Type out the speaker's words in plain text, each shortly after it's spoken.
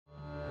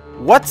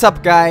What's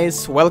up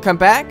guys, welcome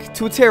back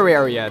to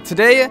Terraria.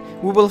 Today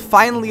we will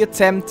finally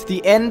attempt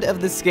the end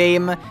of this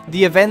game,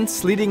 the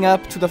events leading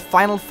up to the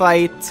final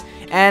fight,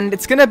 and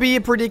it's gonna be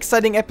a pretty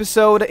exciting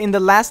episode. In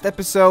the last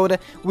episode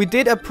we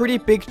did a pretty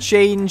big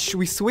change.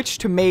 We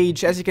switched to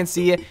mage. As you can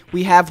see,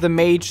 we have the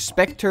mage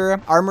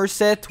spectre armor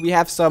set, we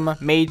have some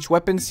mage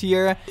weapons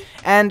here,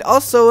 and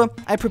also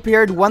I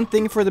prepared one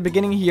thing for the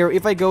beginning here.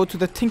 If I go to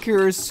the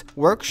Tinkerer's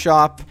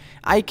workshop,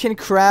 I can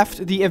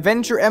craft the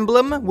Avenger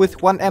emblem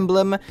with one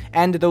emblem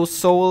and those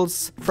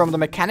souls from the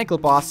mechanical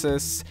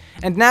bosses.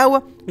 And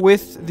now,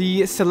 with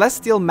the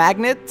Celestial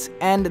Magnet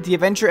and the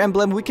Avenger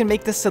emblem, we can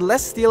make the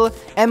Celestial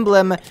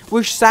emblem,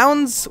 which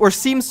sounds or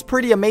seems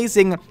pretty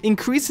amazing.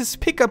 Increases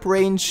pickup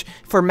range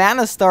for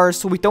mana stars,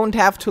 so we don't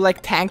have to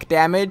like tank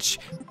damage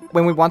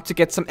when we want to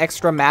get some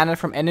extra mana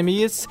from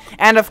enemies.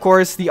 And of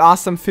course, the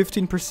awesome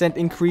 15%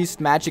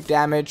 increased magic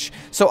damage.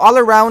 So all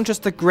around,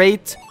 just a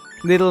great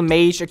little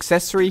mage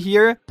accessory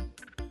here.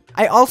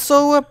 I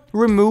also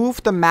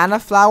removed the mana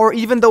flower,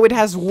 even though it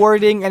has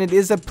warding and it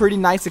is a pretty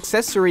nice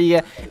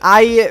accessory.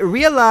 I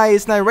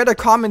realized, and I read a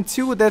comment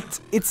too, that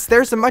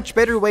there's a much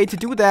better way to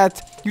do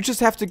that. You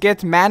just have to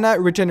get mana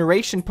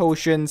regeneration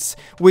potions,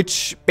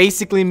 which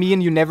basically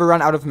mean you never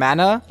run out of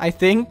mana, I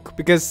think,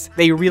 because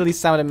they really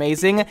sound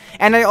amazing.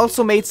 And I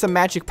also made some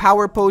magic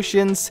power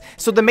potions.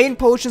 So the main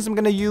potions I'm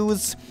gonna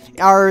use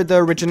are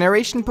the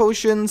regeneration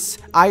potions,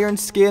 iron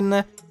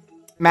skin,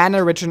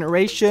 mana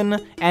regeneration,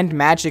 and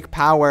magic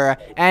power.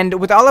 And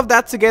with all of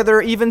that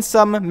together, even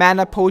some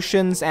mana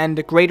potions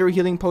and greater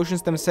healing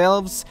potions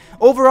themselves,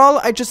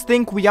 overall I just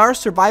think we are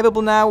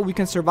survivable now. We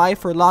can survive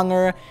for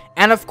longer,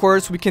 and of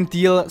course we can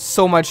deal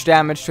so much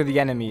damage to the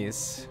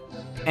enemies.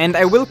 And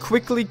I will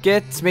quickly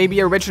get maybe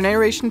a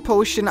regeneration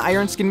potion,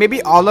 iron skin,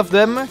 maybe all of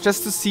them,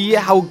 just to see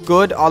how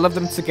good all of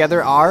them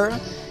together are.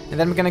 And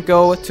then we're gonna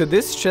go to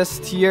this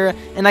chest here,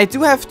 and I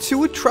do have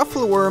 2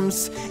 truffle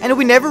worms, and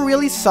we never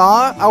really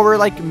saw our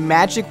like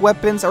magic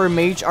weapons, our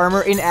mage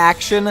armor in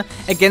action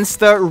against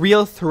the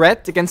real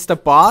threat, against the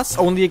boss,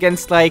 only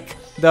against like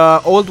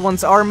the old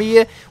one's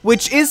army,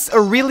 which is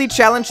a really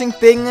challenging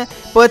thing,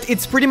 but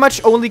it's pretty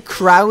much only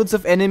crowds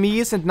of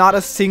enemies and not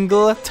a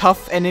single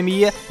tough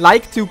enemy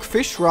like Duke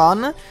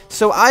Fishron.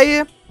 So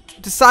I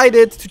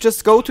decided to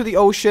just go to the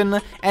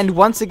ocean and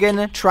once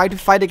again try to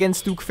fight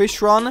against Duke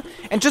Fishron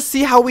and just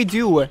see how we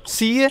do.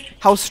 See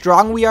how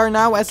strong we are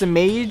now as a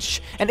mage,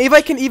 and if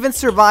I can even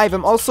survive.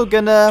 I'm also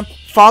gonna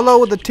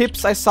follow the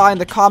tips I saw in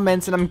the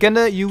comments, and I'm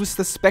gonna use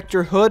the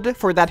Spectre Hood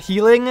for that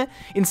healing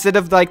instead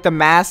of like the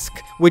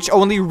mask, which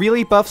only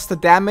really buffs the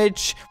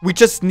damage. We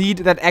just need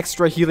that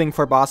extra healing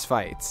for boss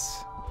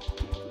fights.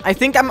 I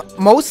think I'm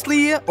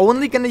mostly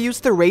only gonna use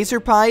the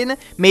Razor Pine.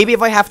 Maybe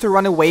if I have to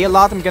run away a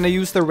lot, I'm gonna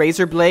use the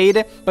Razor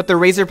Blade. But the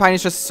Razor Pine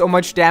is just so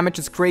much damage,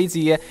 it's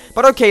crazy.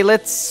 But okay,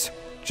 let's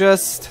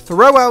just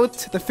throw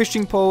out the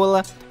fishing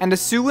pole. And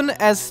as soon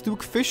as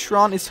Duke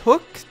Fishron is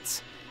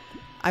hooked,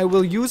 I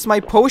will use my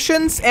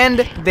potions,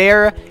 and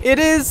there it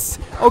is.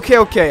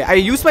 Okay, I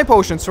use my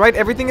potions, right?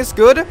 Everything is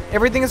good,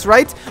 everything is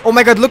right. Oh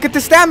my god, look at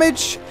this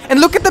damage, and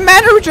look at the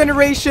mana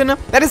regeneration.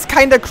 That is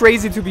kind of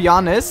crazy, to be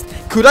honest.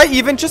 Could I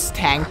even just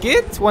tank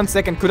it? One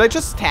second, could I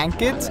just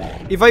tank it?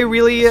 If I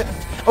really...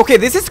 Okay,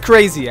 this is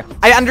crazy.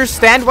 I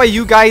understand why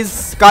you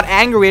guys got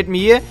angry at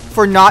me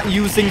for not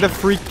using the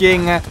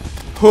freaking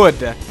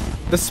hood,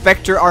 the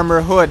Spectre armor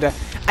hood.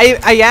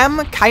 I am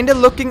kind of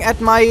looking at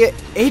my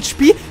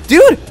HP.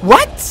 Dude,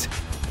 what?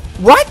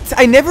 What?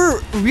 I never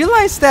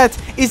realized that.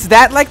 Is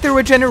that like the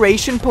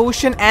regeneration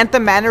potion and the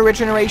mana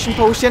regeneration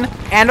potion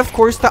and of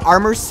course the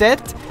armor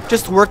set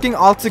just working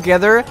all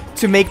together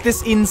to make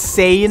this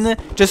insane,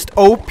 just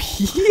OP?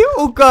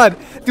 Oh god.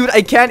 Dude,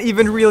 I can't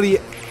even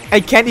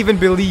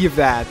believe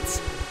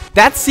that.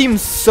 That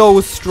seems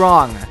so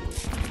strong.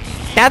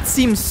 That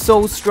seems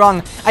so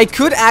strong. I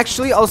could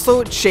actually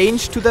also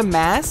change to the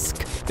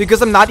mask,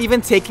 because I'm not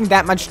even taking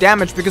that much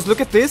damage. Because look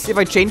at this, if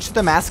I change to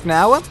the mask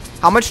now,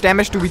 how much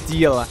damage do we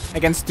deal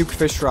against Duke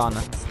Fishron?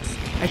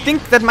 I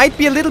think that might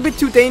be a little bit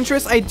too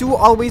dangerous. I do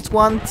always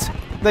want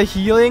the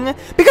healing.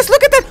 Because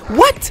look at that!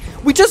 What?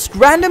 We just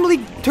randomly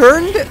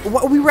turned...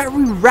 We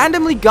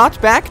randomly got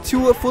back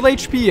to full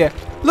HP.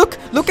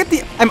 Look at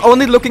the... I'm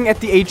only looking at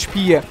the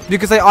HP,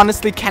 because I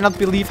honestly cannot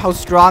believe how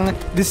strong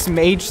this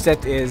mage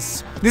set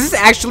is. This is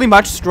actually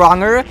much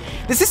stronger.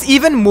 This is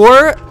even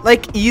more,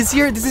 like,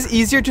 easier. This is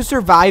easier to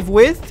survive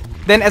with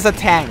than as a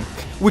tank,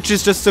 which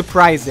is just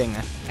surprising.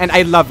 And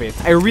I love it.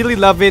 I really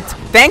love it.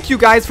 Thank you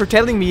guys for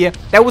telling me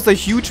that was a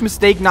huge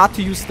mistake not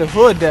to use the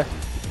hood.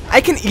 I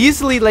can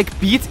easily, like,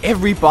 beat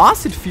every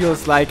boss, it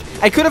feels like.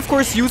 I could, of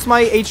course, use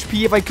my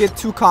HP if I get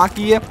too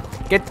cocky,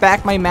 get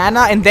back my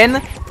mana, and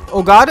then...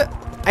 Oh, God.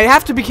 I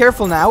have to be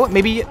careful now.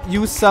 Maybe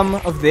use some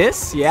of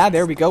this. Yeah,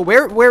 there we go.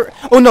 Where?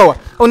 Oh, no.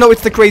 Oh, no,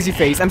 it's the crazy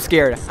phase. I'm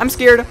scared. I'm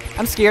scared.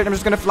 I'm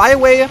just gonna fly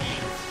away.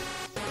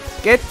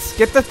 Get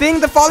the thing.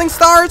 The falling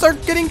stars are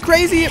getting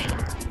crazy.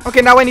 Okay,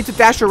 now I need to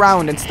dash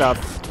around and stuff.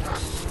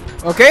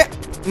 Okay.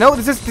 No,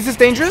 this is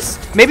dangerous.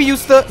 Maybe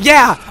use the...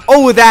 Yeah!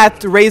 Oh,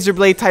 that Razor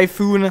Blade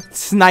Typhoon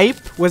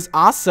snipe was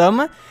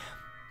awesome.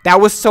 That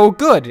was so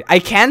good. I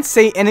can't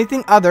say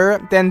anything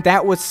other than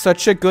that was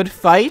such a good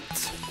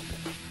fight.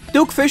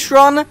 Duke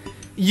Fishron,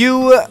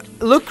 you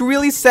look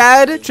really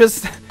sad,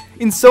 just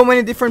in so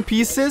many different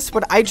pieces,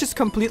 but I just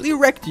completely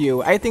wrecked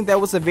you. I think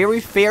that was a very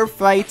fair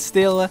fight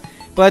still,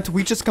 but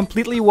we just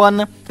completely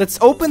won. Let's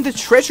open the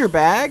treasure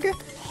bag,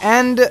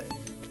 and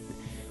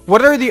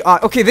what are the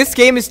okay, this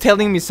game is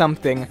telling me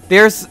something.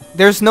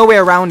 There's no way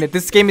around it.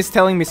 This game is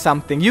telling me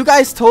something. You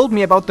guys told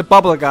me about the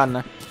bubble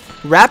gun.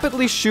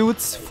 Rapidly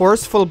shoots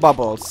forceful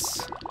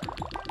bubbles.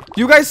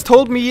 You guys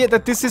told me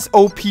that this is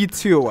OP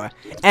too.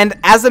 And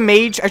as a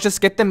mage, I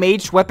just get the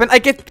mage weapon. I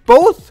get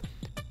both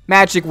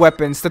magic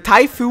weapons. The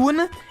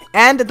Typhoon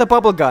and the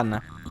bubble gun.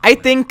 I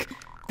think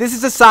this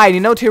is a sign.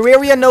 You know,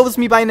 Terraria knows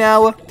me by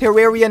now.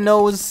 Terraria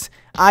knows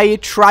I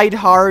tried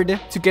hard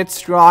to get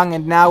strong.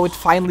 And now it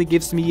finally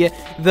gives me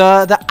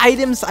the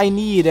items I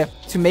need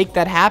to make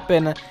that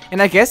happen.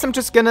 And I guess I'm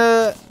just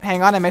gonna...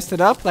 Hang on, I messed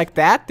it up like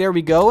that. There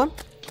we go.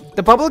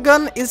 The bubble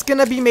gun is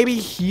gonna be maybe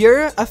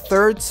here, a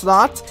third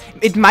slot.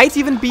 It might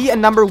even be a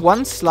number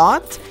 1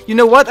 slot. You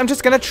know what? I'm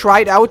just gonna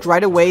try it out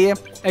right away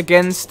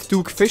against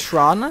Duke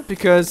Fishron,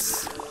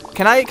 because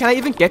can I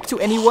even get to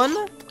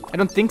anyone? I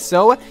don't think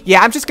so. Yeah,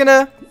 I'm just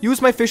gonna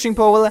use my fishing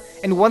pole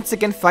and once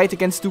again fight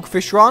against Duke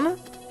Fishron.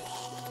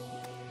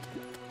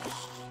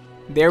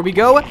 There we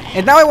go.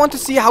 And now I want to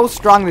see how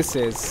strong this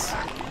is.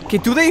 Okay,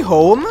 do they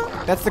home?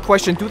 That's the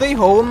question. Do they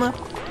home?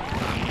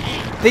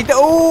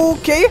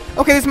 Okay,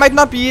 this might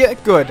not be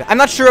good. I'm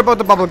not sure about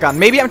the bubble gun.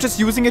 Maybe I'm just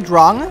using it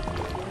wrong.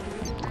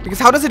 Because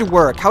how does it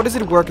work? How does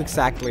it work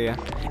exactly?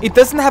 It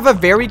doesn't have a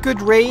very good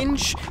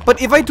range.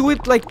 But if I do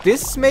it like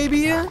this,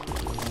 maybe?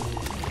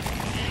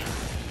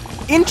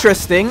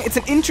 Interesting. It's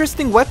an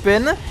interesting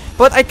weapon.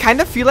 But I kind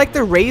of feel like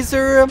the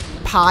Razor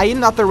Pine,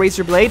 not the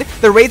Razor Blade.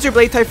 The Razor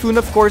Blade Typhoon,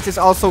 of course, is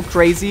also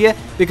crazy.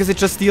 Because it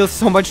just deals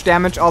so much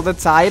damage all the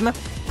time.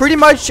 Pretty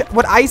much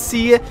what I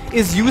see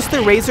is use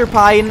the Razor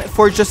Pine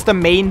for just the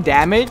main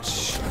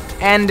damage.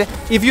 And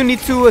if you need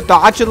to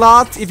dodge a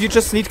lot, if you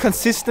just need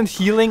consistent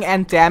healing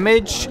and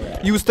damage,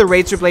 use the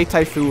Razor Blade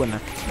Typhoon.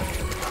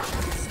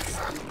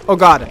 Oh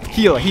god,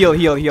 heal, heal,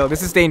 heal, heal.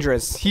 This is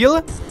dangerous.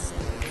 Heal?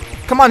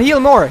 Come on, heal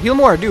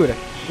more, dude.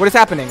 What is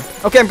happening?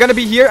 Okay, I'm gonna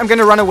be here. I'm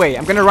gonna run away.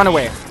 I'm gonna run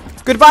away.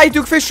 Goodbye,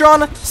 Duke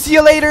Fishron. See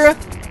you later.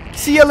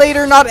 See you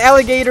later, not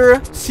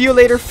alligator. See you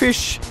later,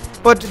 fish.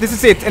 But this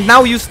is it. And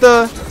now use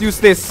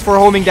this for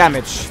homing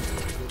damage.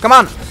 Come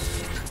on.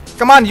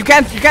 Come on.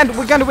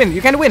 We're gonna win.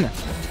 You can win.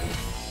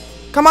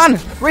 Come on.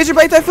 Razor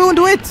Blade Typhoon,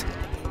 do it.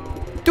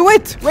 Do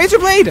it. Razor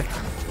Blade.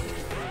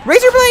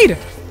 Razor Blade.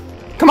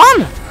 Come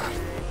on.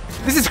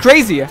 This is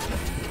crazy.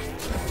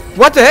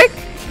 What the heck?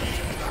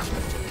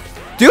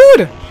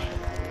 Dude.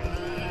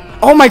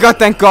 Oh my god,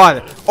 thank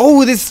god.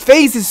 Oh, this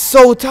phase is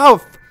so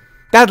tough.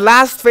 That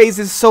last phase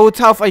is so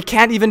tough. I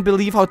can't even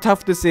believe how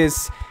tough this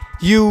is.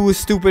 You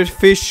stupid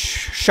fish,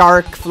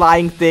 shark,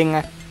 flying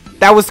thing.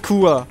 That was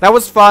cool. That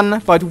was fun,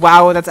 but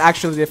wow, that's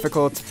actually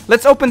difficult.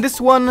 Let's open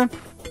this one.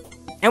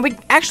 And we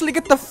actually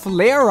get the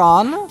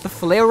Flare-On. The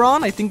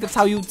Flare-On, I think that's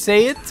how you'd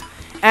say it.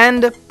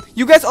 And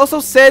you guys also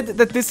said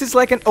that this is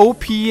like an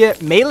OP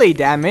melee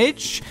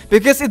damage.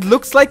 Because it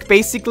looks like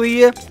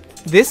basically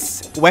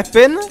this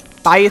weapon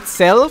by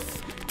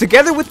itself,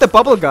 together with the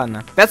bubble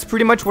gun. That's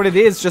pretty much what it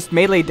is, just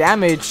melee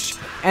damage.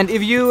 And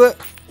if you...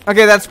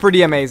 Okay, that's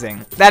pretty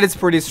amazing. That is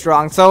pretty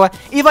strong. So,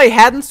 if I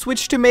hadn't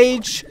switched to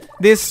mage,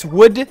 this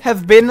would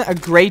have been a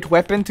great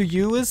weapon to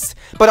use.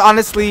 But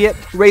honestly,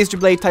 Razor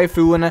Blade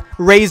Typhoon,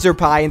 Razor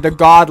Pine, the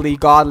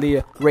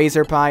godly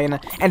Razor Pine,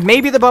 and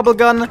maybe the bubble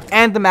gun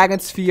and the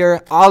magnet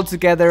sphere all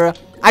together,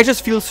 I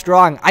just feel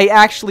strong. I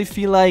actually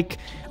feel like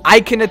I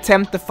can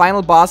attempt the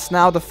final boss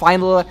now, the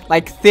final,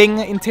 like, thing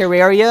in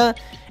Terraria.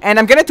 And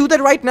I'm gonna do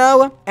that right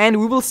now, and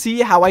we will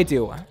see how I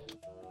do.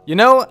 You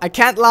know, I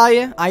can't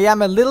lie, I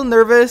am a little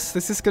nervous.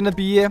 This is gonna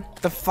be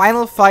the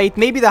final fight,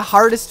 maybe the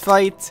hardest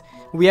fight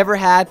we ever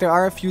had. There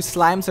are a few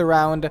slimes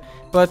around,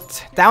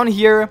 but down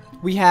here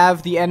we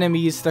have the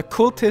enemies, the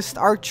cultist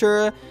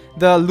archer,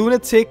 the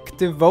lunatic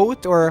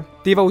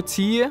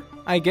devotee,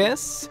 I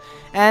guess.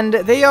 And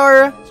they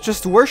are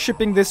just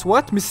worshipping this,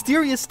 what?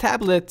 Mysterious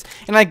tablet.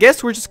 And I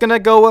guess we're just gonna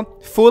go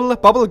full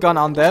bubblegum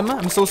on them.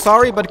 I'm so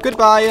sorry, but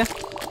goodbye.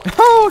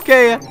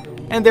 Okay.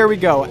 And there we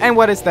go. And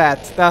what is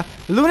that? The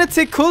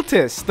lunatic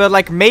cultist. The,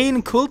 like,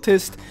 main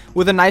cultist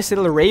with a nice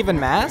little raven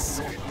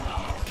mask.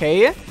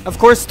 Okay. Of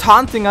course,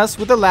 taunting us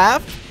with a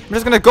laugh. I'm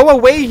just gonna go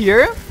away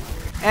here.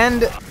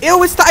 And...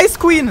 Ew, it's the Ice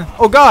Queen!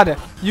 Oh, God.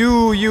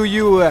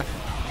 You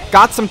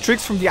got some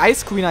tricks from the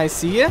Ice Queen, I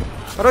see.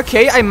 But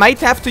okay, I might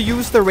have to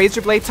use the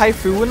Razor Blade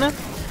Typhoon.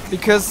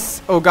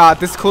 Because... Oh, God.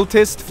 This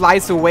cultist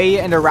flies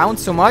away and around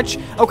so much.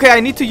 Okay,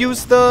 I need to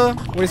use the...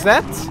 What is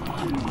that?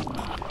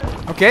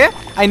 Okay,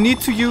 I need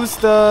to use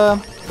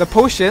the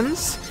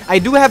potions. I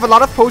do have a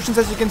lot of potions,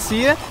 as you can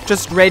see,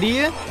 just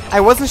ready.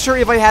 I wasn't sure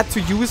if I had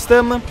to use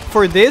them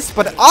for this,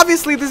 but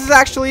obviously this is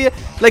actually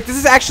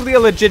a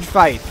legit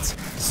fight.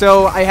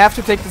 So I have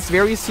to take this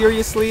very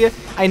seriously.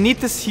 I need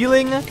this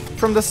healing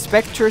from the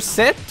Spectre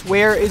set.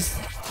 Where is...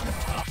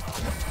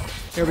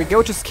 There we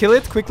go. Just kill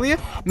it quickly.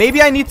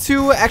 Maybe I need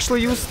to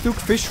actually use Duke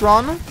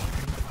Fishron.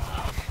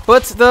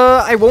 But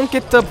I won't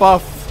get the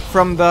buff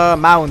from the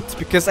mount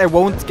because I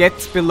won't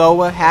get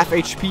below half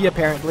HP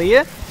apparently.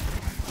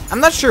 I'm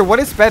not sure what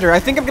is better. I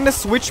think I'm gonna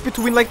switch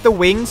between like the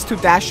wings to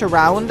dash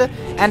around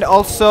and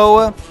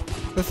also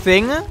the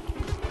thing.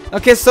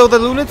 Okay, so the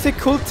lunatic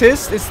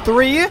cultist is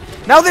 3.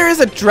 Now there is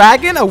a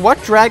dragon. A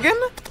what dragon?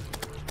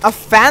 A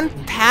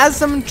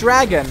phantasm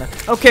dragon.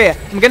 Okay,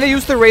 I'm gonna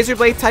use the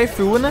Razorblade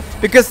Typhoon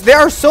because there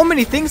are so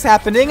many things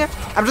happening.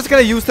 I'm just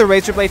gonna use the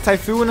Razorblade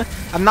Typhoon.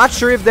 I'm not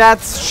sure if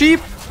that's cheap,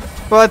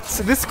 but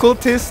this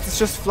cultist is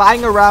just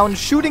flying around,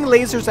 shooting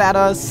lasers at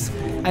us.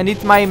 I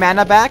need my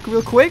mana back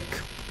real quick.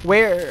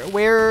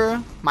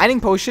 Where? Mining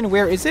potion,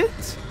 where is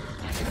it?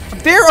 Up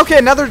there? Okay,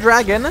 another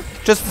dragon.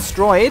 Just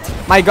destroyed.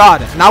 My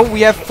god, now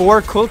we have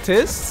 4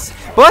 cultists.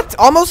 But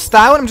almost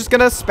down. I'm just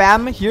gonna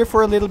spam here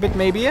for a little bit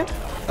maybe.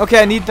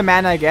 Okay, I need the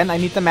mana again. I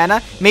need the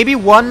mana. Maybe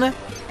 1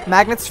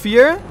 magnet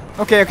sphere.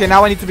 Okay,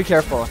 now I need to be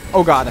careful.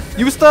 Oh god.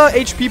 Use the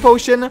HP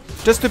potion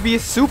just to be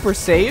super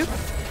safe.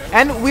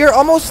 And we're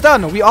almost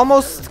done. We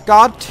almost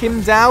got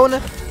him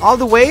down all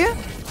the way.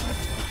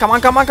 Come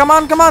on.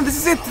 This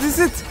is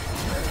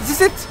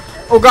it.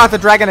 Oh god, the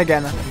dragon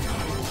again.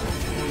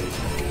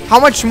 How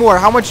much more?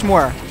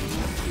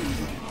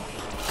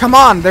 Come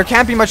on, there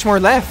can't be much more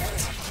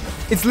left.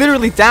 It's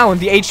literally down.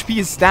 The HP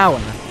is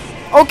down.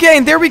 Okay,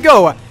 and there we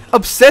go.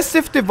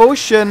 Obsessive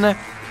devotion.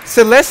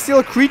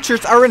 Celestial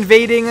creatures are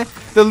invading.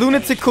 The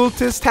lunatic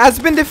cultist has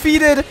been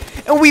defeated.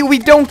 And we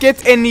don't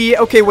get any...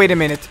 Okay, wait a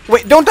minute.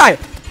 Wait, don't die.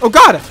 Oh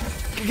god.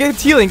 Get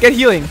healing. Okay.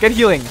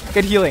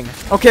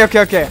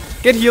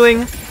 Get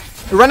healing.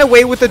 Run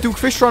away with the Duke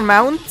Fishron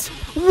mount.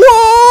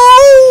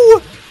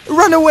 Whoa!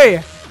 Run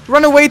away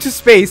to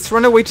space.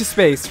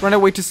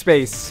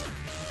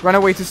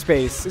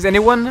 Is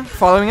anyone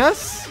following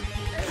us?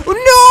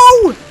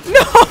 Oh,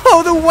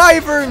 no, the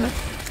wyvern.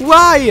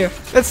 Why?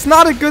 That's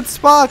not a good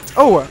spot.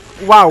 Oh,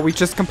 wow, we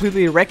just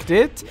completely wrecked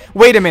it.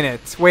 Wait a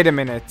minute.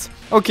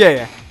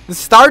 Okay, the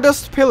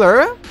Stardust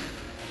Pillar.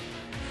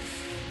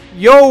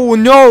 Yo,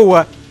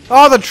 no.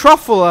 Oh, the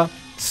Truffle.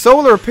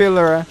 Solar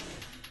Pillar.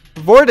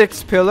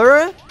 Vortex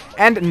Pillar.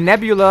 And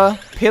Nebula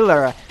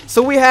Pillar.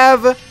 So we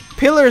have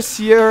pillars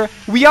here.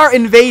 We are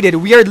invaded.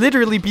 We are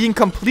literally being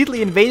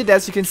completely invaded,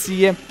 as you can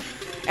see.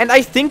 And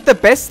I think the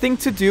best thing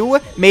to do,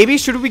 maybe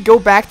should we go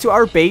back to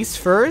our base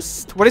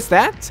first? What is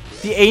that?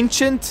 The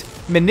Ancient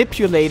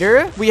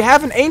Manipulator. We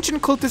have an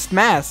Ancient Cultist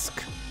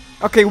Mask.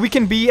 Okay, we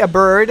can be a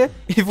bird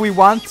if we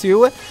want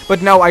to.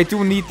 But no, I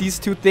do need these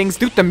 2 things.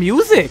 Dude, the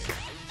music!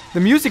 The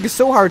music is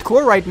so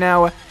hardcore right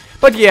now.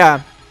 But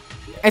yeah,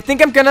 I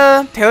think I'm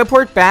gonna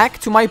teleport back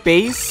to my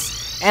base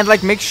and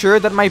like make sure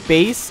that my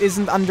base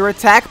isn't under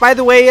attack. By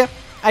the way,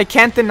 I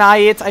can't deny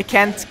it. I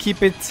can't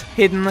keep it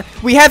hidden.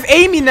 We have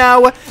Amy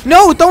now.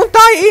 No, don't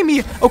die,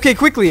 Amy. Okay,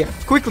 quickly,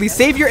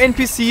 save your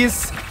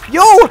NPCs.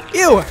 Yo,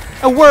 ew,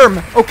 a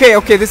worm.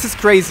 Okay, this is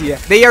crazy.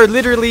 They are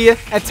literally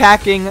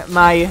attacking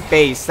my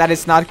base. That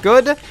is not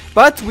good.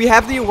 But we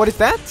have the, what is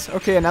that?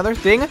 Okay, another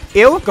thing.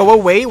 Ew, go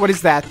away. What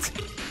is that?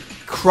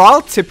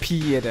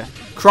 Crawltipede.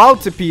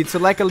 So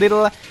like a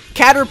little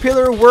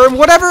caterpillar, worm,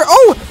 whatever.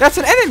 Oh, that's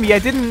an enemy. I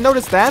didn't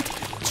notice that.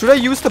 Should I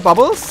use the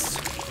bubbles?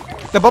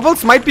 The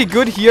bubbles might be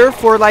good here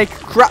for like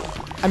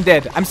I'm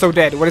dead. I'm so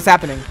dead. What is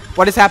happening?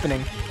 What is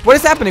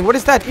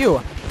that?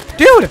 Ew.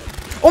 Dude.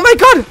 Oh my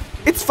god.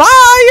 It's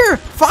fire.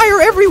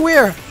 Fire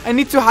everywhere. I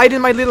need to hide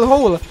in my little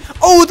hole.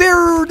 Oh,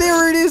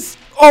 there it is.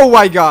 Oh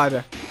my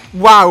god.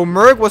 Wow,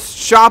 Merg was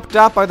chopped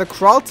up by the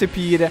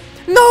Crawltipede.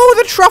 No,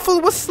 the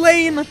truffle was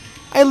slain.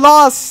 I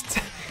lost.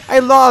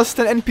 An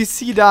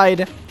NPC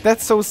died.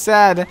 That's so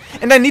sad.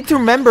 And I need to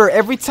remember,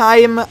 every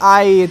time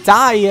I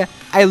die,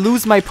 I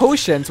lose my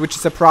potions, which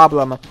is a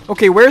problem.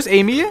 Okay, where's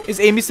Amy? Is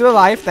Amy still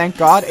alive? Thank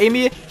god.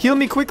 Amy, heal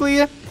me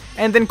quickly.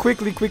 And then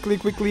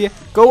quickly,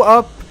 go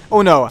up.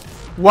 Oh no.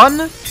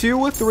 1,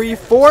 2, 3,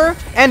 4.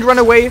 And run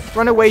away.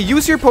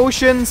 Use your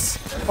potions.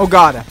 Oh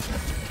god.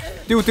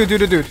 Dude.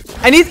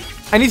 I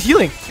need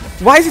healing.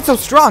 Why is it so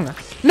strong?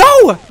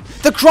 No!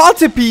 The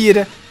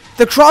Crawltipede.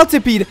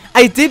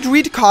 I did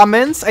read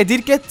comments. I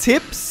did get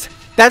tips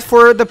that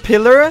for the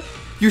pillar,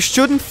 you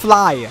shouldn't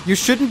fly. You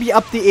shouldn't be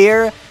up the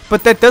air.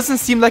 But that doesn't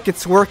seem like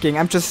it's working.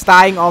 I'm just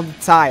dying all the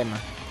time.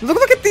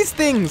 Look at these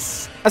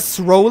things. A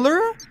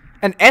S-roller?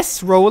 An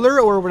S-roller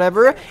or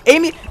whatever.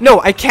 Amy. No,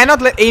 I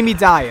cannot let Amy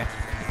die.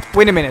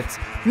 Wait a minute.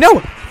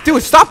 No.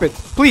 Dude, stop it.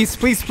 Please,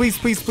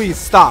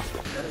 stop.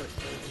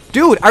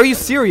 Dude, are you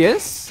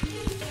serious?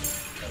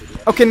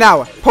 Okay,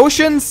 now.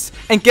 Potions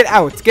and get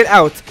out.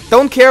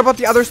 Don't care about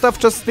the other stuff.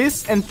 Just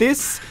this. And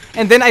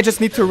then I just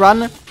need to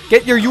run.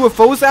 Get your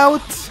UFOs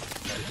out.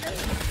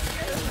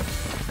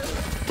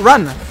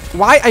 Run.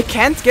 Why? I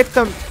can't get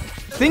the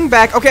thing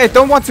back. Okay, I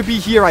don't want to be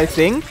here, I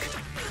think.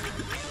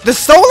 The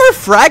solar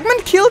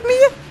fragment killed me?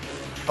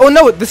 Oh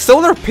no, the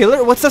solar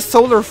pillar? What's a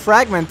solar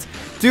fragment?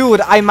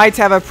 Dude, I might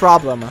have a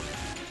problem.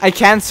 I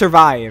can't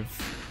survive.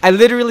 I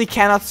literally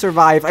cannot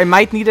survive. I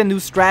might need a new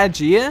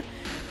strategy.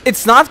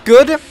 It's not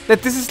good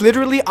that this is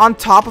literally on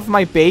top of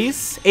my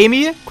base.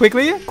 Amy,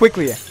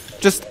 quickly.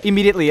 Just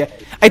immediately.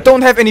 I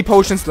don't have any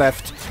potions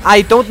left.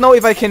 I don't know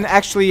if I can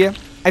actually...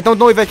 I don't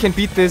know if I can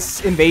beat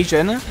this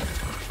invasion.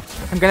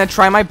 I'm gonna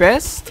try my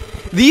best.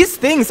 These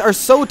things are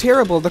so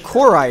terrible. The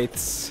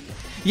Chorites.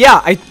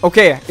 Yeah,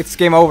 okay, it's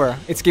game over.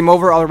 It's game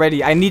over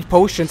already. I need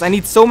potions. I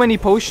need so many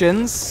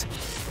potions.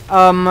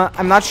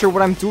 I'm not sure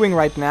what I'm doing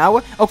right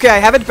now. Okay, I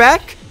have it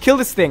back. Kill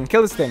this thing.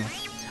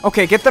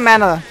 Okay, get the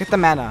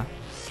mana.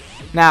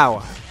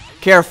 Now,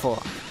 careful.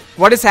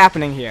 What is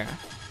happening here?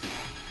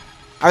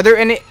 Are there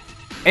any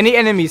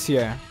enemies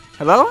here?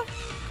 Hello?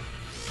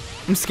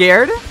 I'm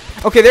scared.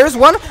 Okay, there's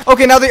one.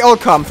 Okay, now they all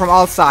come from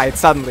all sides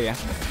suddenly.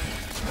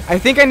 I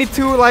think I need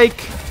to,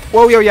 like...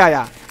 Whoa,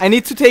 yeah. I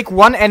need to take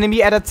one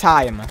enemy at a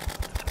time.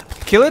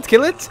 Kill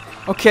it.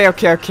 Okay.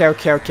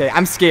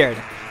 I'm scared.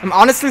 I'm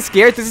honestly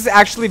scared. This is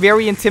actually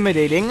very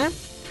intimidating.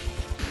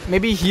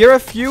 Maybe here a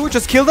few.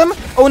 Just kill them.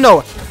 Oh,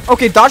 no.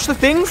 Okay, dodge the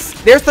things.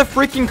 There's the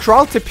freaking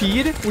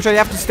Crawltipede, which I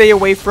have to stay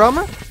away from.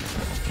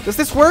 Does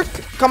this work?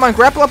 Come on,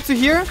 grapple up to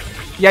here.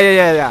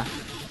 Yeah.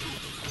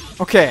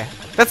 Okay,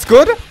 that's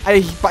good. I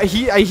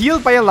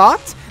healed by a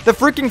lot. The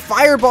freaking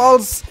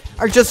fireballs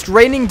are just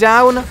raining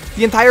down.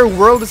 The entire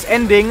world is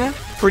ending,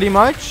 pretty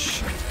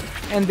much.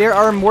 And there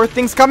are more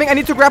things coming. I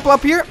need to grapple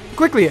up here.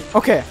 Quickly.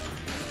 Okay.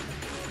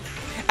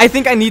 I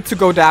think I need to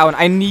go down.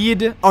 I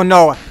need... Oh,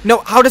 no. No,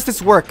 how does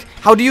this work?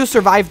 How do you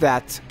survive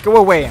that? Go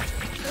away.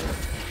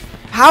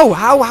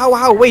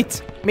 How?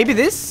 Wait. Maybe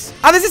this?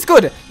 Ah, this is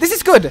good.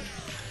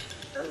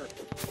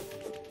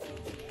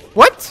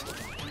 What?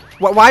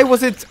 Why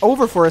was it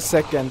over for a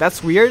second?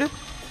 That's weird.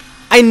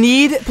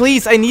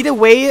 Please, I need a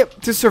way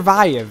to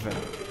survive.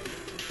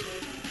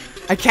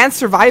 I can't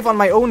survive on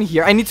my own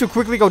here. I need to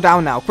quickly go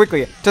down now.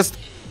 Quickly. Just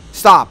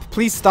stop.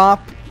 Please stop.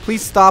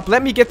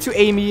 Let me get to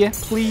Amy.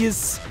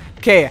 Please.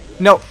 Okay.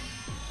 No.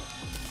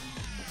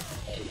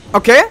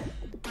 Okay.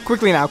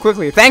 Quickly now.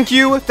 Thank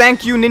you,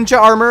 ninja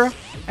armor.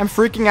 I'm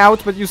freaking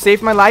out, but you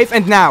saved my life.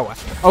 And now.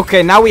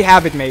 Okay, now we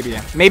have it, maybe.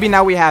 Maybe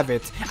now we have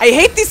it. I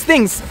hate these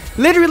things.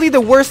 Literally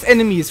the worst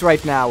enemies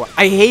right now.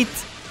 I hate,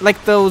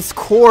 like, those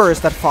cores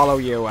that follow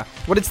you.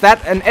 What is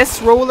that? An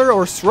S-roller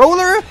or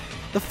S-roller?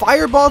 The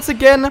fireballs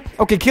again.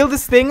 Okay, kill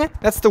this thing.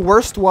 That's the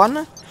worst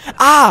one.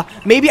 Ah,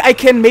 maybe I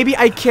can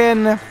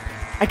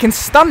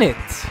stun it.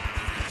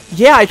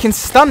 Yeah, I can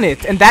stun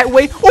it. And that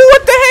way... Oh,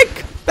 what the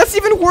heck? That's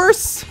even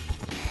worse.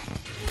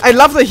 I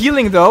love the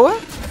healing, though.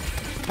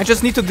 I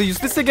just need to use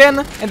this again.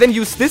 And then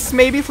use this,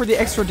 maybe, for the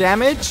extra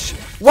damage.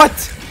 What?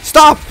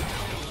 Stop!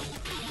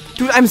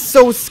 Dude, I'm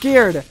so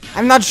scared.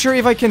 I'm not sure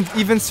if I can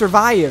even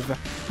survive.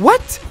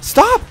 What?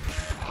 Stop!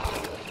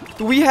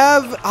 Do we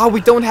have... Oh, we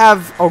don't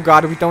have... Oh,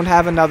 God, we don't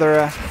have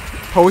another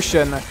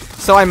potion.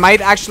 So I might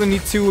actually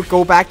need to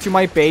go back to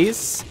my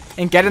base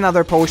and get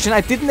another potion.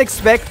 I didn't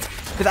expect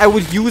that I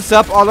would use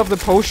up all of the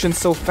potions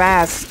so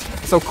fast,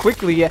 so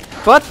quickly.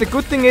 But the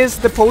good thing is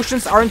the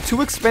potions aren't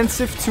too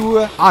expensive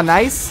to...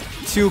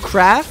 to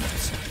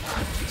craft.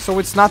 So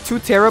it's not too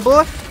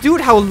terrible.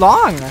 Dude, how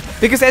long?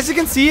 Because as you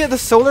can see, the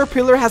solar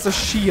pillar has a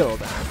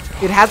shield.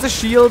 It has a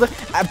shield.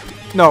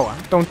 No,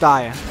 don't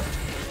die.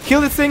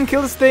 Kill this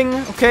thing.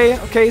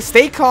 Okay.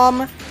 Stay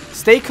calm.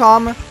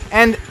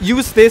 And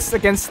use this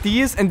against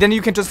these. And then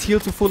you can just heal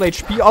to full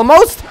HP.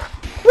 Almost.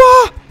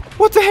 Whoa!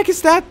 What the heck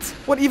is that?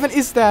 What even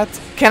is that?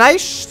 Can I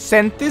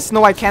send this?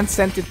 No, I can't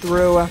send it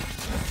through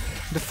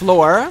the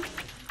floor.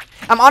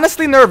 I'm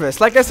honestly nervous.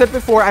 Like I said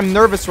before, I'm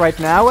nervous right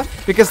now.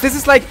 Because this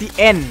is like the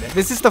end.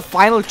 This is the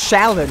final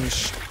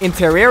challenge in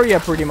Terraria,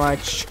 pretty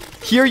much.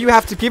 Here you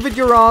have to give it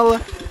your all.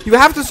 You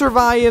have to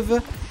survive.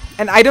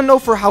 And I don't know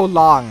for how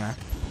long.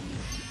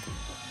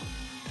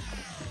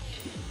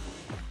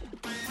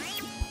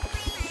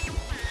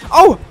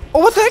 Oh! Oh,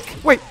 what the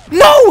heck? Wait.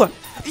 No!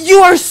 You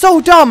are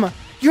so dumb!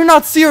 You're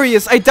not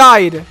serious. I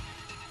died.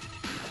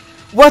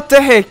 What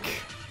the heck?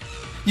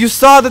 You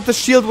saw that the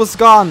shield was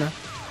gone.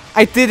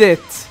 I did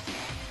it.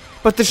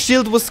 But the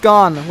shield was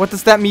gone. What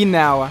does that mean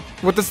now?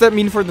 What does that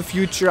mean for the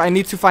future? I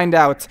need to find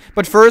out.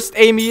 But first,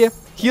 Amy,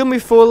 heal me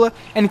full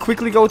and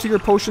quickly go to your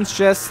potions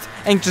chest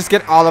and just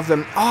get all of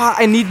them. Ah,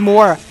 I need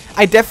more.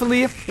 I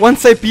definitely,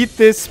 once I beat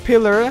this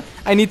pillar,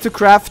 I need to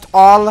craft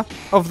all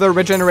of the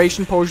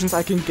regeneration potions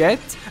I can get.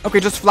 Okay,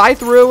 just fly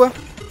through.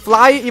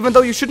 Fly, even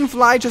though you shouldn't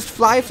fly. Just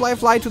fly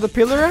to the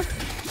pillar.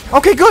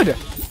 Okay, good.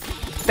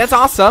 That's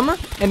awesome.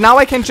 And now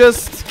I can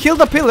just kill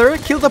the pillar,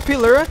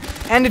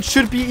 and it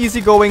should be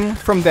easy going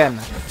from then.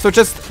 So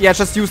just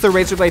use the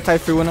Razor Blade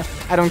Typhoon.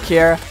 I don't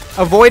care.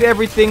 Avoid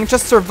everything.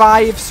 Just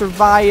survive.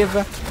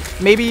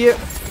 Maybe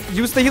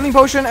use the healing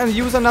potion and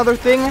use another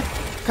thing.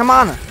 Come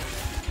on.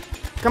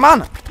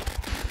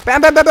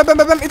 Bam.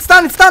 It's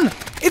done.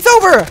 It's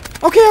over.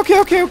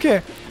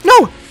 Okay.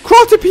 No,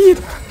 Crawltipede.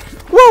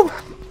 Whoa.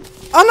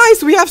 Oh,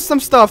 nice. We have some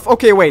stuff.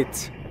 Okay,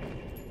 wait.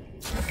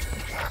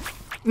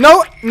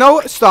 No,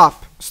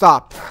 stop.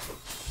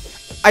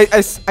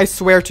 I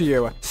swear to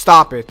you.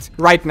 Stop it.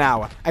 Right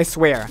now. I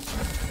swear.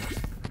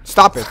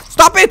 Stop it.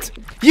 Stop it!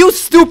 You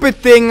stupid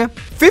thing!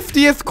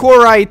 50th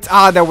Corite.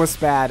 Ah, that was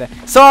bad.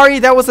 Sorry,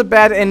 that was a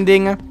bad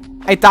ending.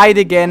 I died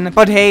again.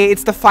 But hey,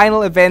 it's the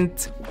final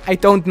event. I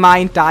don't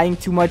mind dying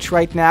too much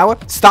right now.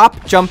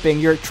 Stop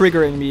jumping. You're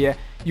triggering me.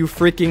 You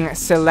freaking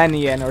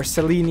Selenian or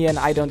Selenian.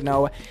 I don't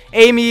know.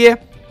 Amy,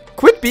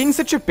 quit being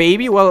such a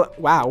baby. Well,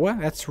 wow.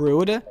 That's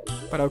rude.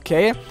 But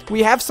okay.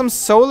 We have some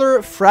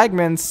solar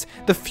fragments.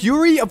 The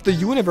fury of the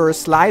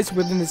universe lies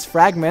within this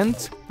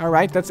fragment.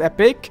 Alright, that's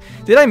epic.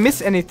 Did I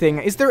miss anything?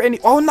 Is there any...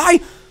 Oh, no!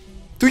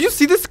 Do you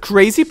see this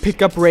crazy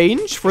pickup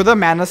range for the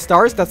mana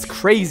stars? That's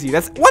crazy.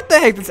 That's... What the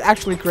heck? That's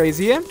actually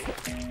crazy.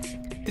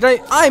 Did I...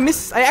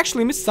 I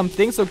actually missed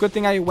something, so good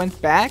thing I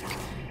went back.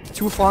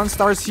 2 fallen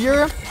stars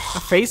here. A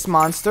face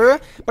monster.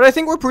 But I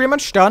think we're pretty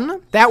much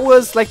done. That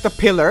was like the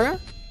pillar.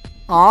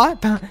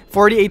 Aw,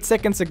 48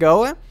 seconds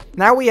ago.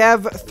 Now we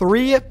have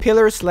 3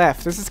 pillars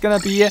left. This is gonna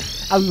be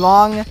a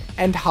long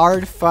and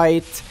hard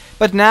fight.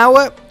 But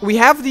now we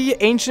have the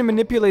ancient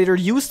manipulator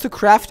used to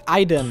craft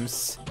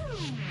items.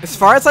 As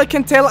far as I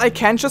can tell, I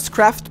can just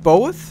craft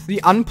both.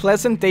 The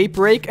unpleasant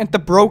daybreak and the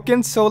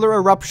broken solar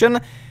eruption.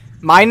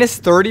 Minus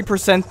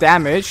 30%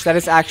 damage. That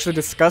is actually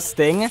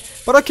disgusting.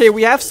 But okay,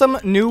 we have some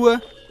new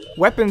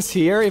weapons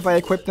here. If I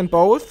equip them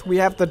both. We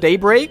have the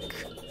daybreak,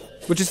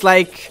 which is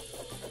like...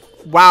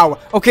 Wow.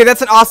 Okay,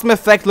 that's an awesome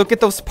effect. Look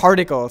at those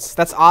particles.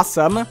 That's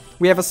awesome.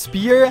 We have a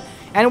spear.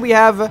 And we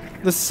have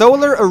the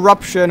solar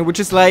eruption, which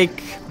is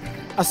like...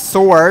 A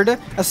sword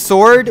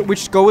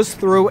which goes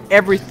through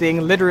everything,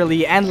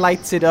 literally, and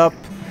lights it up.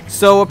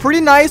 So,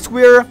 pretty nice.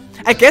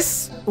 I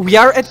guess we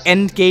are at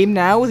endgame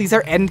now. These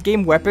are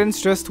endgame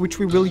weapons, just which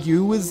we will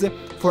use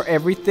for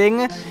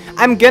everything.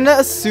 I'm gonna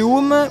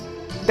assume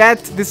that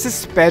this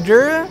is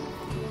better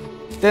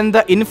than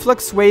the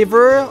influx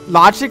waiver,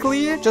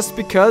 logically, just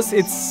because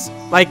it's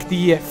like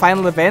the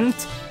final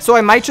event. So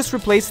I might just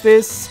replace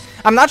this.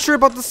 I'm not sure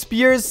about the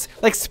spears.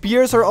 Like,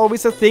 spears are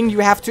always a thing.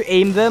 You have to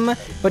aim them.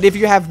 But if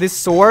you have this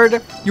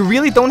sword, you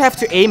really don't have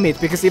to aim it.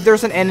 Because if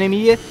there's an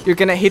enemy, you're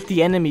gonna hit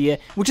the enemy.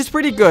 Which is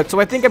pretty good. So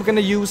I think I'm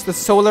gonna use the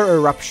solar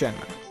eruption.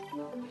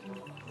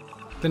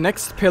 The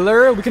next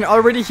pillar, we can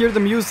already hear the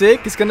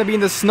music. It's gonna be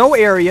in the snow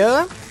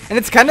area. And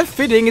it's kind of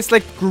fitting. It's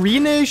like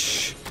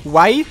greenish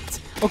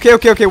white.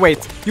 Okay,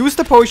 wait. Use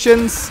the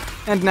potions.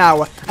 And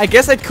now, I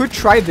guess I could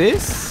try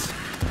this.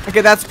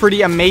 Okay, that's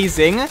pretty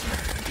amazing.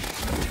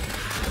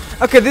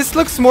 Okay, this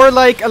looks more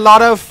like a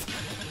lot of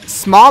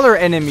smaller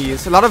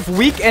enemies. A lot of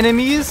weak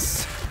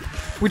enemies,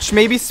 which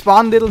maybe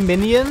spawn little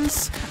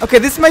minions. Okay,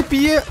 this might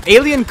be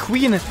Alien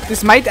Queen.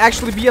 This might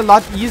actually be a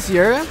lot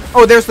easier.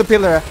 Oh, there's the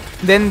pillar.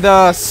 Then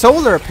the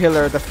solar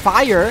pillar, the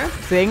fire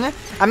thing.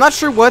 I'm not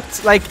sure what,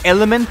 like,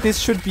 element this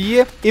should be.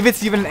 If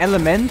it's even an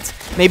element.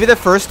 Maybe the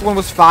first one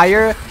was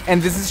fire,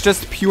 and this is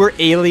just pure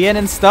alien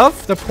and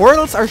stuff. The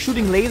portals are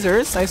shooting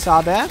lasers. I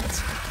saw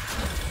that.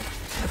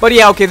 But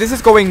yeah, okay, this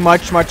is going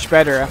much, much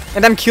better.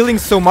 And I'm killing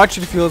so much,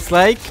 it feels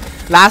like.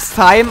 Last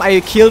time, I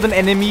killed an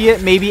enemy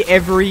maybe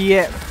every,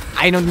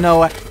 I don't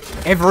know,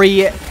 every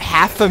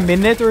half a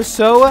minute or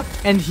so.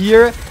 And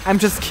here, I'm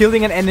just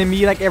killing an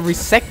enemy like every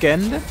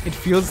second. It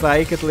feels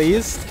like, at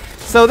least.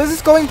 So this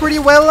is going pretty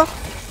well.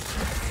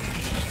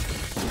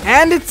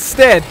 And it's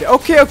dead.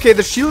 Okay,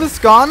 the shield is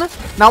gone.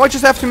 Now I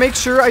just have to make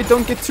sure I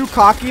don't get too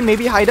cocky.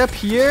 Maybe hide up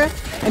here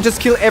and just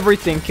kill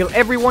everything. Kill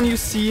everyone you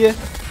see.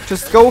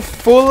 Just go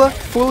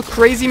full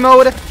crazy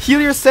mode, heal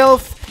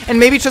yourself, and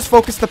maybe just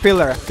focus the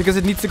pillar, because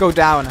it needs to go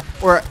down.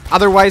 Or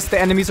otherwise the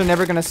enemies are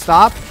never gonna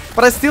stop.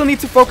 But I still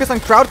need to focus on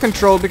crowd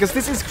control, because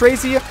this is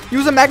crazy.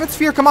 Use a magnet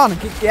sphere, come on.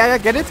 Yeah,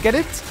 get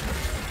it.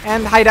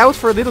 And hide out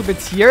for a little bit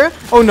here.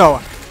 Oh no,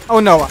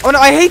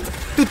 I hate,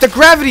 dude, the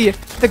gravity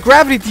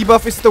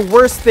debuff is the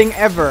worst thing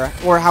ever.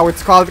 Or how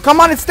it's called. Come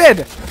on, it's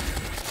dead.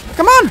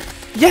 Come on.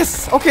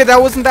 Yes, okay,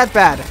 that wasn't that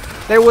bad.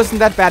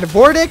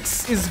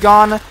 Vortex is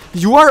gone.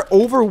 You are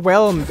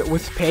overwhelmed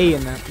with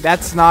pain.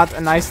 That's not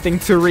a nice thing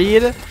to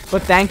read,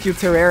 but thank you,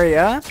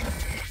 Terraria.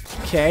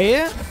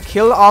 Okay,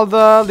 kill all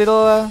the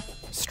little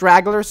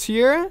stragglers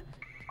here.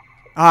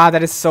 Ah,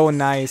 that is so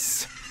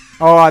nice.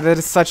 Oh, that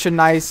is such a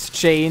nice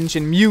change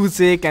in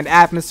music and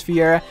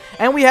atmosphere.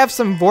 And we have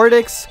some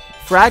Vortex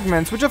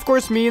fragments, which of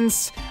course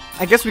means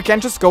I guess we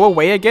can just go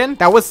away again.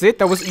 That was it.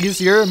 That was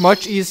easier,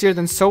 much easier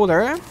than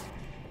solar.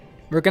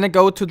 We're gonna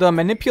go to the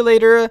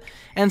manipulator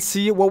and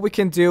see what we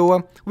can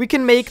do. We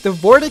can make the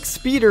vortex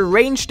speeder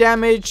range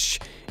damage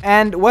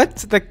and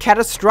the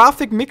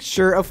catastrophic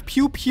mixture of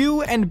pew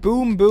pew and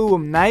boom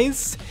boom.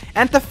 Nice.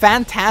 And the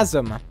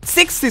phantasm.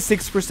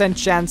 66%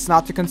 chance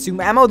not to consume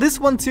ammo. This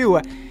one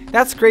too.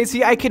 That's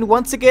crazy. I can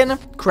once again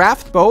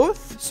craft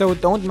both, so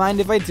don't mind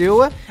if I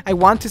do. I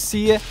want to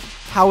see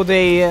how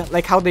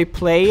they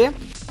play.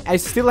 I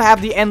still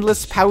have the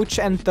endless pouch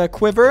and the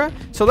quiver,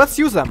 so let's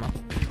use them.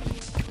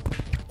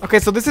 Okay,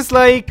 so this is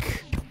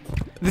like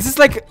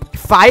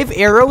 5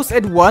 arrows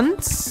at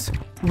once.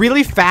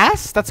 Really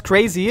fast. That's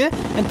crazy.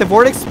 And the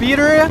vortex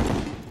speeder.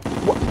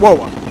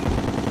 Whoa.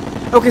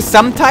 Okay,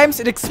 sometimes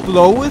it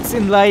explodes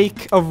in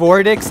like a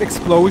vortex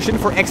explosion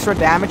for extra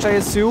damage, I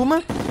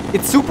assume.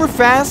 It's super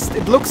fast.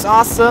 It looks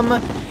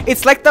awesome.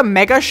 It's like the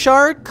Mega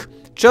Shark,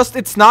 just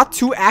it's not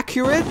too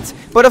accurate.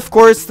 But of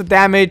course, the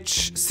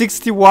damage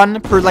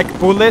 61 per like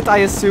bullet, I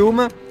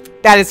assume.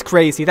 That is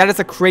crazy. That is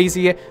a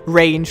crazy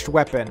ranged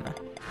weapon.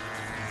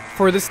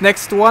 For this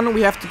next one,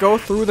 we have to go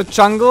through the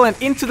jungle and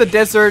into the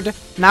desert.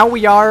 Now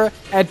we are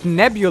at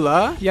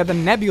Nebula. Yeah, the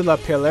Nebula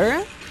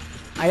pillar.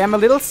 I am a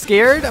little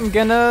scared.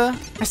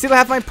 I still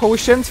have my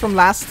potions from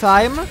last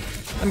time.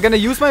 I'm gonna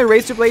use my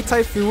Razor Blade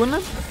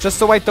Typhoon just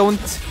so I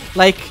don't,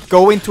 like,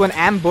 go into an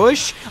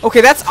ambush.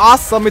 Okay, that's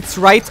awesome. It's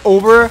right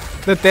over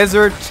the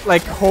desert,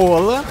 like,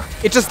 hole.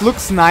 It just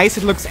looks nice.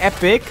 It looks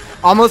epic.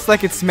 Almost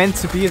like it's meant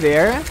to be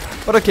there.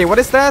 But okay, what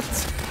is that?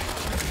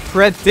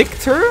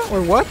 Predictor?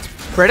 Or what?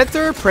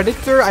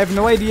 Predator? I have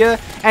no idea.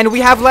 And we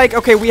have, like,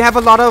 okay, we have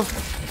a lot of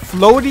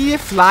floaty,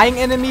 flying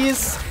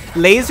enemies,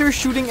 laser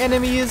shooting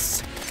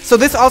enemies. So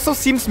this also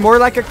seems more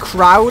like a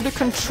crowd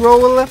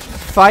control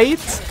fight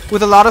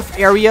with a lot of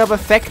area of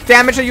effect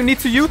damage that you need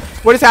to use.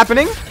 What is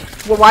happening?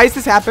 Why is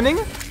this happening?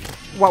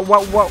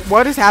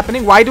 What is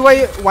happening? Why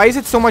is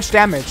it so much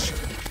damage?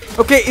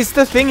 Okay, is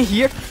the thing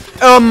here?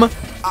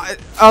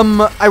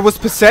 I was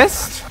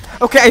possessed?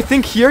 Okay, I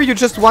think here you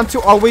just want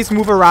to always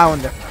move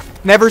around.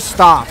 Never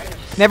stop.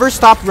 Never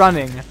stop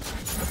running.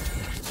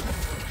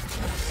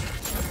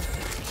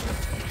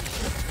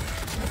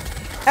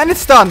 And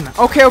it's done.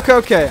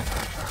 Okay.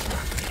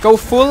 Go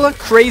full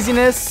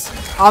craziness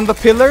on the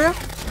pillar.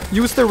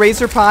 Use the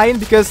Razor Pine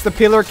because the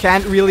pillar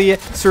can't really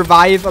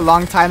survive a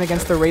long time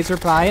against the Razor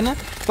Pine.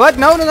 But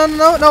no.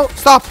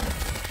 Stop.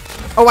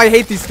 Oh, I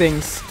hate these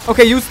things.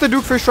 Okay, use the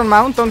Duke Fishron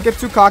Mount. Don't get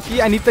too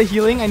cocky. I need the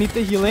healing.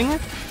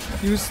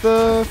 Use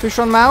the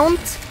Fishron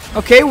Mount.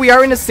 Okay, we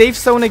are in a safe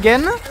zone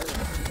again.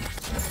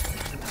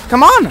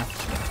 Come on.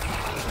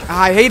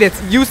 I hate it.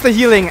 Use the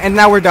healing and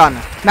now we're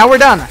done.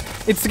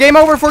 It's game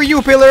over for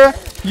you, pillar.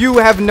 You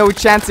have no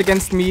chance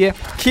against me.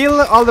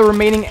 Kill all the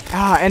remaining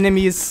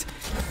enemies.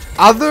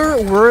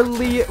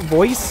 Otherworldly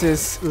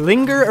voices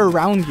linger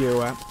around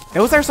you.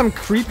 Those are some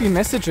creepy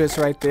messages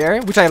right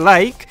there, which I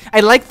like.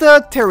 I like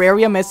the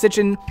Terraria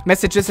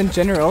messages in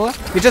general.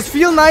 They just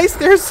feel nice.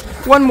 There's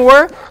one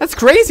more. That's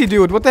crazy,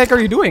 dude. What the heck are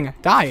you doing?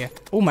 Die.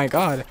 Oh my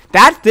god.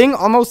 That thing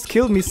almost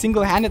killed me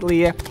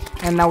single-handedly.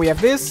 And now we have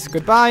this.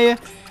 Goodbye.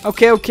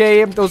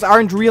 Okay. Those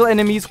aren't real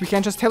enemies. We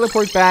can't just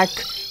teleport back.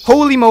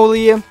 Holy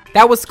moly.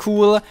 That was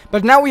cool.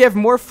 But now we have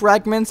more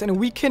fragments and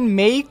we can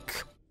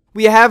make...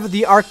 We have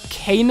the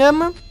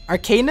Arcanum,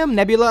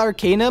 Nebula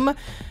Arcanum,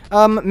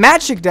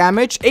 magic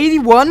damage,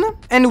 81,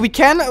 and we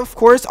can, of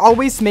course,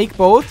 always make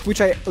both,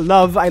 which I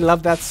love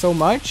that so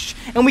much,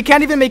 and we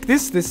can't even make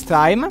this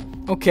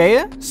time,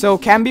 okay, so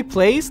can be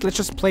placed, let's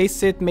just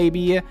place it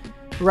maybe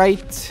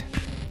right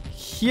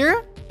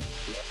here.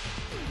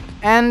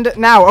 And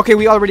now, okay,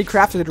 we already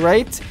crafted it,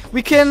 right?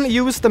 We can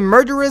use the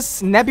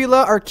Murderous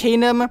Nebula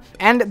Arcanum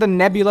and the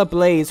Nebula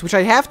Blaze, which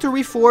I have to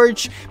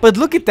reforge. But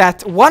look at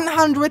that,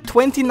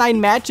 129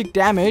 magic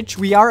damage.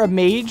 We are a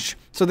mage,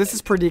 so this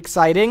is pretty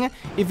exciting.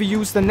 If we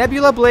use the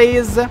Nebula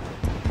Blaze...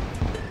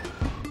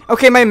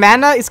 Okay, my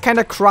mana is kind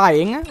of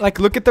crying. Like,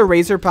 look at the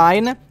Razor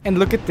Pine, and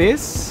look at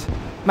this.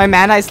 My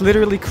mana is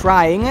literally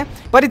crying.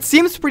 But it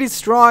seems pretty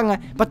strong,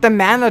 but the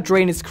mana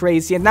drain is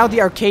crazy. And now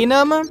the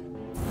Arcanum...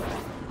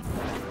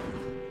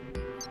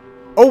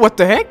 Oh, what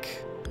the heck?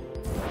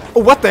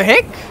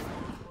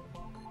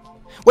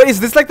 Wait, is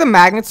this like the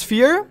Magnet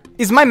Sphere?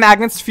 Is my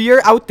Magnet Sphere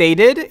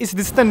outdated? Is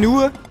this the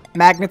new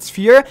Magnet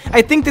Sphere?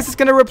 I think this is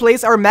gonna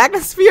replace our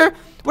Magnet Sphere.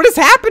 What is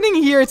happening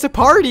here? It's a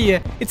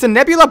party. It's a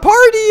Nebula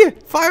party.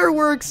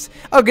 Fireworks.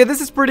 Okay, this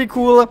is pretty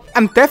cool.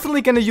 I'm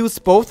definitely gonna use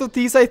both of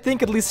these, I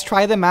think. At least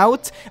try them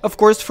out. Of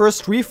course,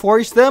 first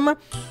reforge them.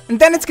 And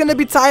then it's gonna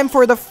be time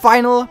for the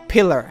final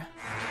pillar.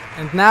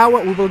 And now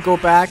we will go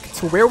back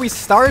to where we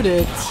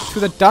started, to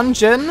the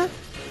dungeon.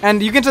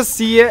 And you can just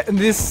see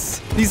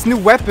these new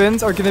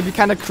weapons are gonna be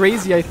kind of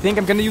crazy, I think.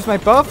 I'm gonna use my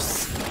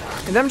buffs.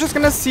 And I'm just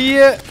gonna see,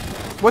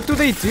 what do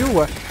they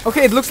do?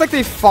 Okay, it looks like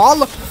they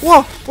fall.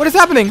 Whoa, what is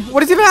happening?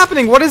 What is even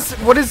happening? What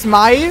is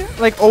my,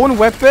 like, own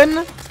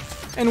weapon?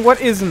 And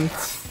what isn't?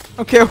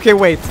 Okay,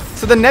 wait.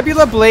 So the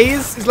Nebula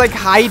Blaze is, like,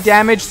 high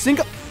damage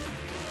single...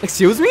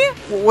 Excuse me?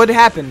 What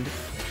happened?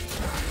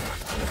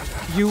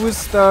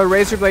 Use the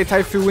Razor Blade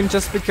Typhoon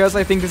just because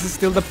I think this is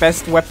still the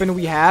best weapon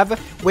we have.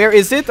 Where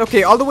is it?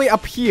 Okay, all the way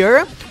up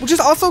here, which is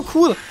also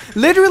cool.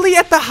 Literally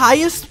at the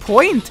highest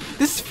point.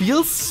 This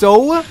feels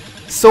so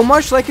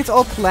much like it's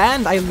all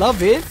planned. I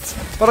love it.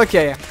 But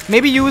okay,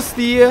 maybe use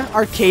the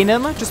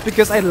Arcanum just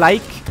because I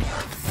like...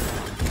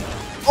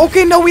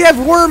 Okay, no, we have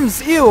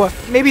worms. Ew.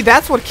 Maybe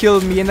that's what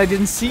killed me and I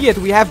didn't see it.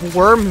 We have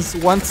worms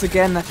once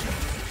again.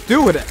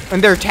 Dude,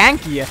 and they're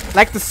tanky.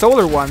 Like the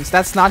solar ones.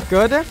 That's not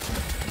good.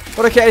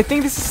 But okay, I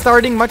think this is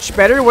starting much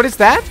better. What is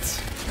that?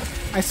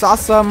 I saw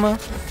some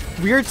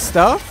weird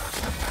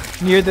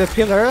stuff near the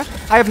pillar.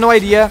 I have no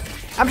idea.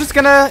 I'm just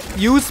gonna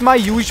use my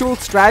usual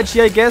strategy,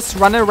 I guess.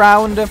 Run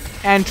around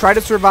and try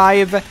to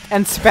survive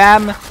and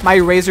spam my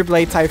Razor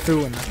Blade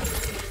Typhoon.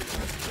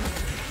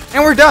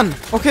 And we're done.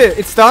 Okay,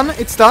 it's done.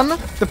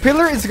 The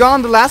pillar is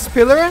gone, the last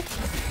pillar.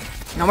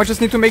 Now I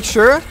just need to make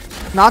sure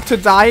not to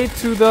die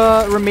to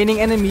the remaining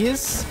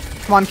enemies.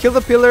 Come on, kill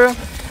the pillar.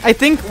 I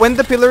think when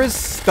the pillar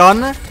is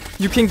done,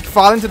 you can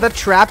fall into that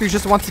trap. You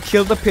just want to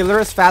kill the pillar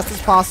as fast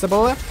as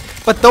possible.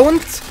 But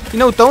don't, you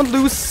know, don't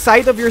lose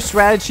sight of your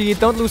strategy.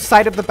 Don't lose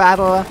sight of the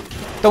battle.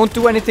 Don't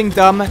do anything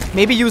dumb.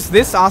 Maybe use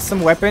this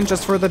awesome weapon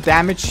just for the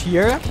damage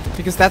here,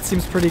 because that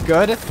seems pretty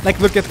good. Like,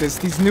 look at this.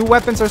 These new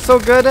weapons are so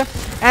good.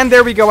 And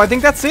there we go. I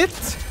think that's it.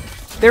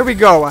 There we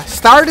go.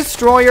 Star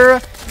Destroyer,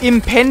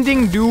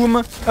 impending doom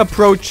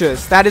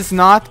approaches. That is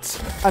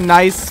not a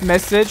nice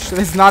message. That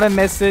is not a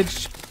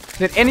message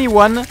that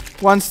anyone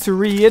wants to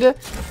read.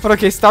 But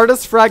okay,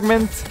 Stardust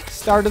Fragment.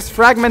 Stardust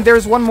Fragment.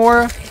 There's one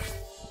more.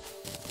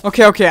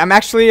 Okay, I'm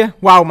actually...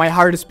 Wow, my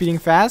heart is beating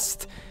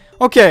fast.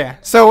 Okay,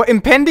 so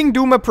impending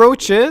doom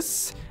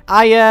approaches.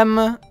 I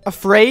am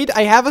afraid.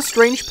 I have a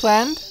strange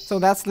plant, so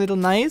that's a little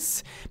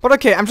nice. But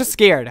okay, I'm just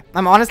scared.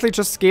 I'm honestly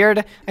just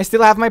scared. I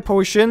still have my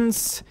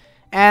potions.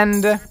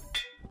 And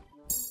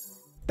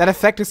that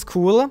effect is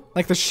cool.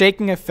 Like the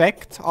shaking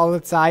effect all the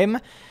time.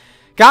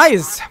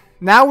 Guys,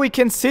 now we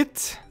can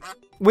sit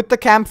with the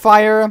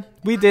campfire.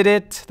 We did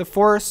it. The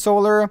 4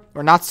 solar,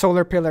 or not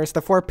solar pillars,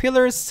 the 4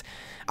 pillars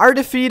are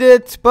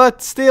defeated.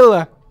 But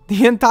still,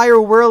 the entire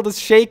world is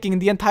shaking.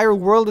 The entire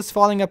world is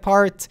falling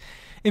apart.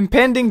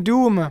 Impending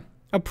doom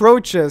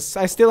approaches.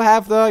 I still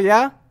have the,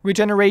 yeah,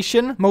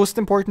 regeneration. Most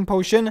important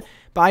potion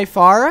by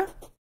far.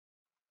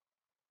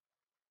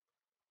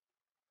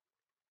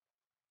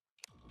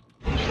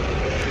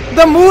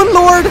 The Moon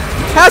Lord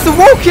has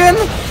awoken!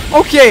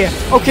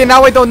 Okay,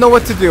 now I don't know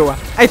what to do.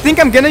 I think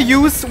I'm gonna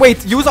use...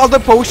 Wait, use all the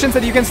potions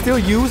that you can still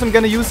use. I'm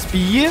gonna use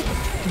B.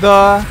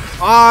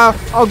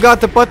 Oh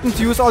god, the button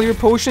to use all your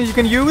potions you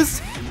can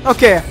use.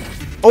 Okay.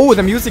 Oh,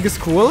 the music is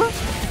cool.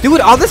 Dude,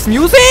 all this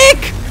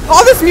music!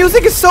 All this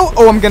music is so...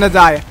 Oh, I'm gonna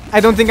die. I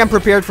don't think I'm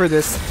prepared for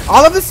this.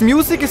 All of this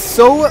music is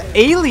so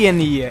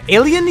alien-y.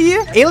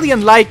 Alien-y?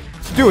 Alien-like.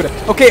 Dude,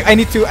 okay, I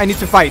need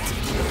to fight.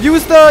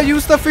 Use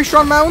the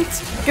Fishron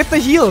mount. Get the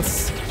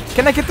heals.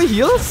 Can I get the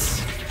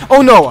heals?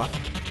 Oh no.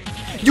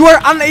 You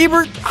are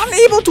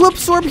unable to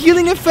absorb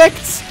healing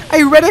effects.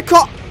 I read a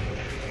call.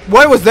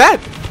 What was that?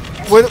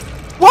 What?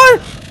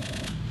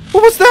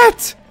 What was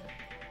that?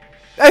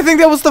 I think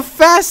that was the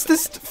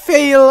fastest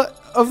fail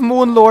of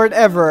Moonlord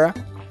ever.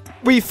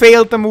 We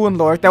failed the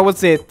Moonlord. That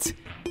was it.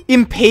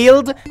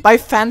 Impaled by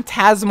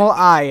Phantasmal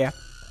Eye.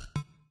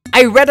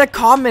 I read a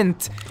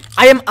comment.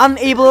 I am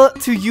unable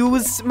to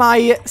use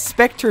my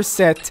Spectre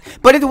set,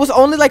 but it was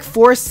only like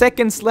 4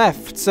 seconds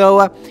left.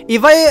 So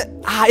if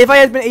I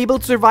had been able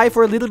to survive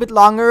for a little bit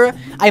longer,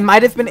 I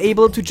might have been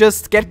able to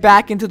just get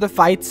back into the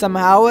fight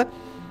somehow.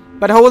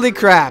 But holy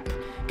crap.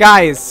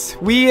 Guys,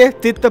 we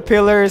did the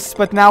pillars,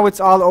 but now it's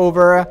all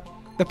over.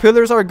 The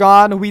pillars are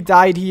gone. We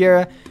died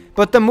here.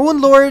 But the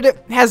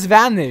Moonlord has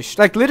vanished.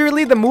 Like,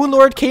 literally, the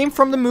Moonlord came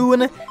from the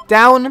moon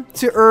down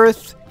to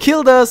Earth,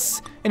 killed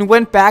us, and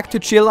went back to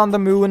chill on the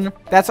moon.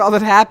 That's all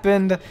that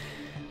happened.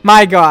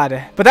 My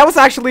god. But that was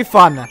actually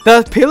fun.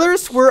 The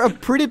pillars were a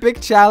pretty big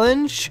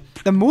challenge.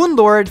 The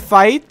Moonlord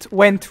fight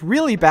went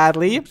really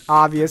badly,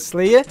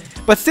 obviously.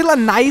 But still a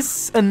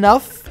nice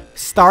enough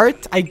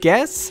start, I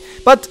guess.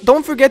 But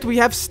don't forget, we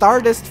have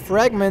Stardust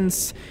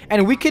Fragments.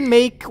 And we can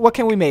make... What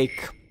can we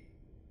make?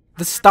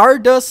 The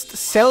Stardust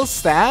Cell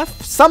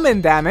Staff, summon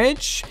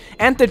damage,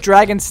 and the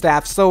Dragon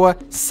Staff. So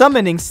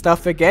summoning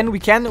stuff again. We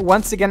can,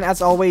 once again,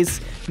 as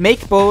always,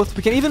 make both.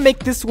 We can even make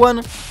this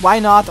one. Why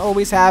not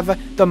always have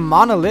the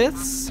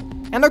Monoliths?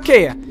 And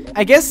okay,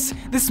 I guess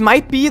this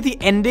might be the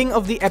ending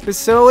of the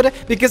episode,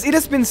 because it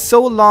has been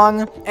so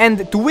long,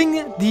 and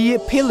doing the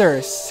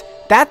pillars,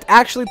 that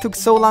actually took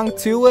so long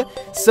too.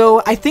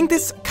 So I think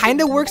this kind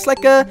of works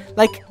like a,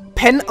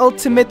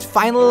 penultimate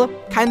final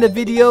kind of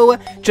video,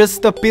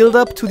 just the build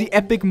up to the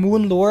epic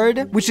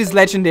Moonlord, which is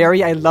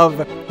legendary. I love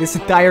this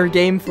entire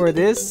game for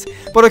this.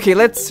 But okay,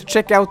 let's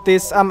check out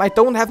this. I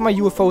don't have my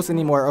UFOs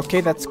anymore.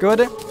 Okay, that's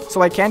good.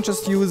 So I can't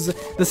just use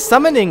the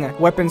summoning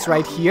weapons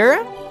right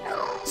here.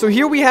 So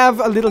here we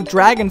have a little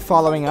dragon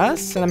following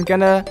us, and I'm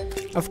gonna,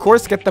 of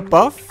course, get the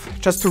buff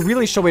just to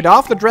really show it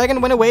off. The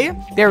dragon went away.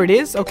 There it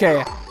is.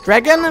 Okay,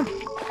 dragon,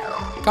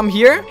 come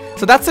here.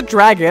 So that's a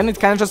dragon. It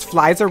kind of just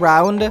flies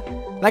around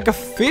like a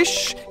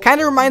fish. Kind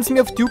of reminds me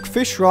of Duke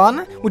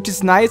Fishron, which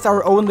is nice.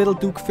 Our own little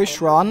Duke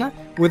Fishron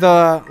with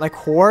a,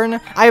 horn.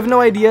 I have no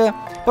idea.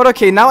 But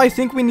okay, now I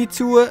think we need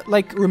to,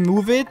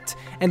 remove it.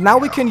 And now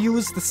we can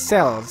use the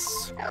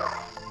cells.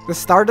 The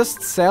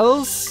Stardust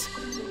cells.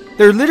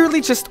 They're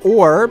literally just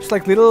orbs,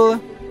 like little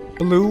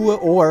blue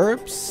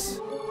orbs.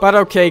 But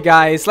okay,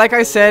 guys, like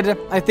I said,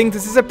 I think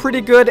this is a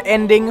pretty good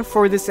ending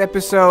for this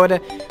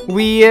episode.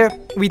 We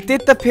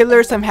did the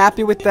pillars. I'm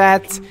happy with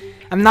that.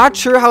 I'm not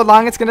sure how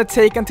long it's gonna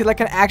take until I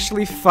can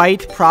actually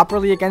fight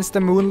properly against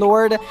the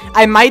Moonlord.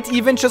 I might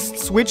even just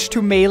switch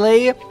to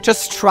melee,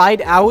 just try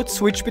it out,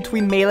 switch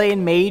between melee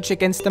and mage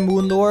against the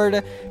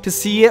Moonlord to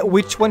see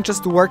which one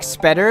just works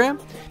better.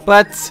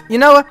 But, you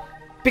know,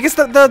 because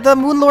the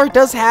Moonlord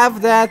does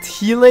have that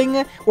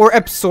healing or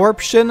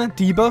absorption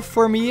debuff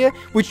for me,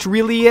 which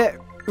really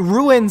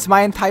ruins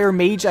my entire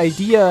mage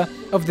idea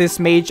of this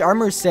mage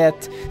armor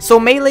set. So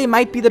melee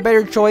might be the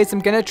better choice. I'm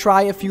gonna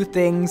try a few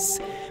things,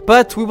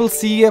 but we will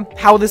see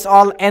how this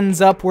all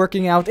ends up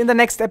working out in the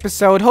next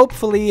episode,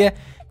 hopefully.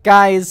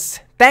 Guys,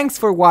 thanks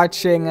for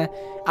watching.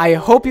 I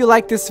hope you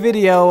liked this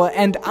video,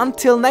 and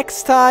until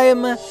next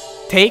time,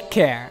 take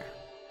care.